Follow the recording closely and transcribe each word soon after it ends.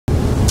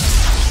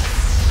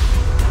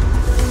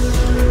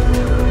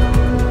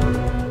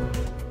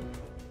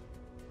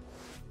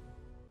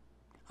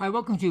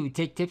welcome to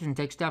Take Tips and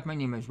Tech Stuff. My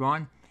name is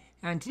Ron,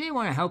 and today I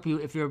want to help you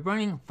if you're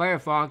running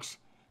Firefox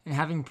and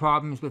having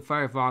problems with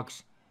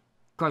Firefox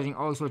causing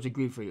all sorts of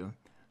grief for you.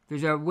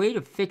 There's a way to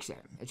fix it.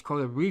 It's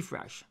called a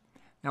refresh.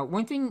 Now,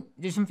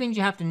 there's some things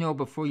you have to know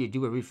before you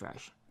do a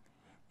refresh.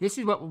 This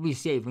is what will be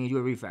saved when you do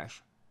a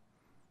refresh.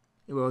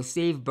 It will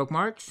save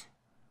bookmarks,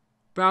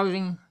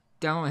 browsing,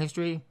 download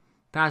history,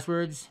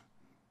 passwords,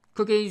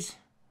 cookies,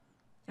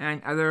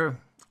 and other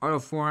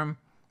auto-form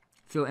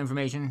fill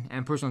information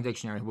and personal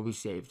dictionary will be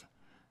saved.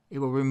 It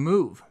will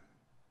remove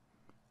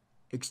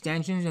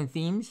extensions and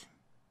themes,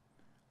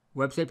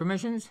 website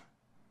permissions,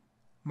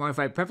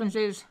 modify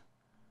preferences,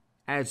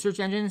 add search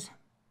engines,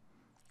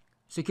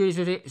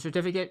 security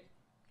certificate,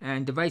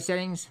 and device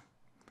settings,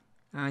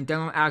 and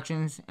download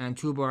actions and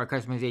toolbar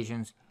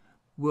customizations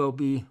will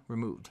be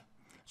removed.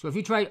 So if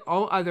you tried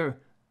all other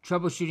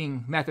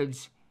troubleshooting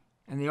methods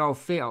and they all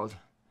failed,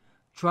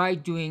 try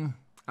doing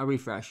a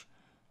refresh,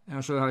 and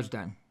I'll show you how it's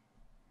done.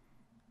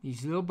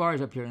 These little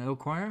bars up here in the little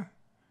corner,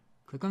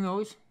 click on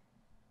those,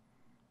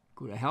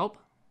 go to Help,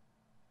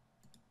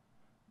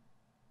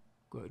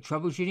 go to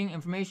Troubleshooting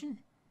Information,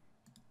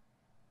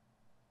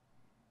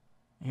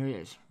 and here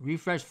it is,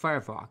 Refresh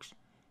Firefox.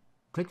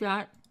 Click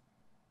that,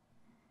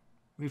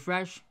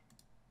 refresh,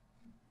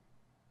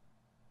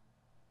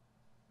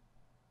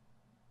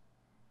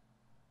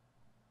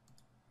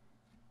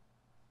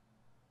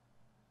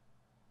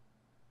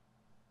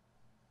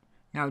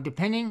 now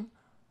depending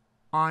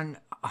on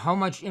how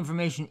much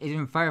information is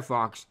in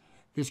Firefox,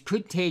 this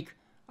could take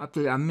up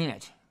to a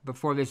minute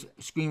before this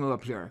screen will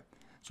appear.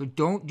 So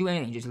don't do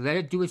anything. Just let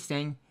it do its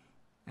thing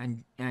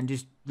and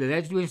just let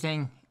it do its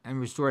thing and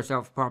restore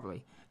itself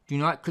properly. Do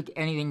not click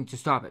anything to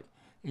stop it.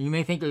 You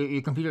may think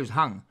your computer is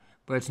hung,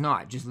 but it's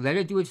not. Just let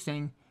it do its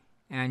thing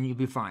and you'll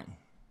be fine.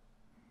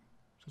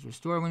 Just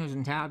restore windows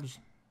and tabs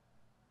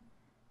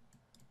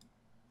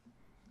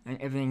and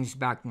everything's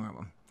back to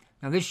normal.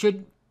 Now this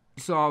should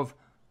solve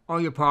all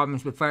your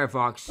problems with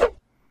Firefox,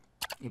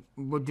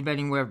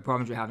 depending whatever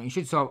problems you're having. You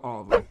should solve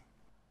all of them.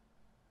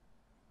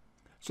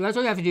 So that's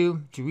all you have to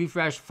do to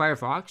refresh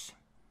Firefox.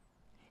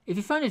 If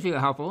you found this video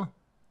helpful,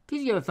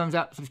 please give it a thumbs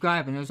up,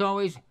 subscribe, and as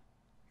always,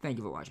 thank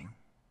you for watching.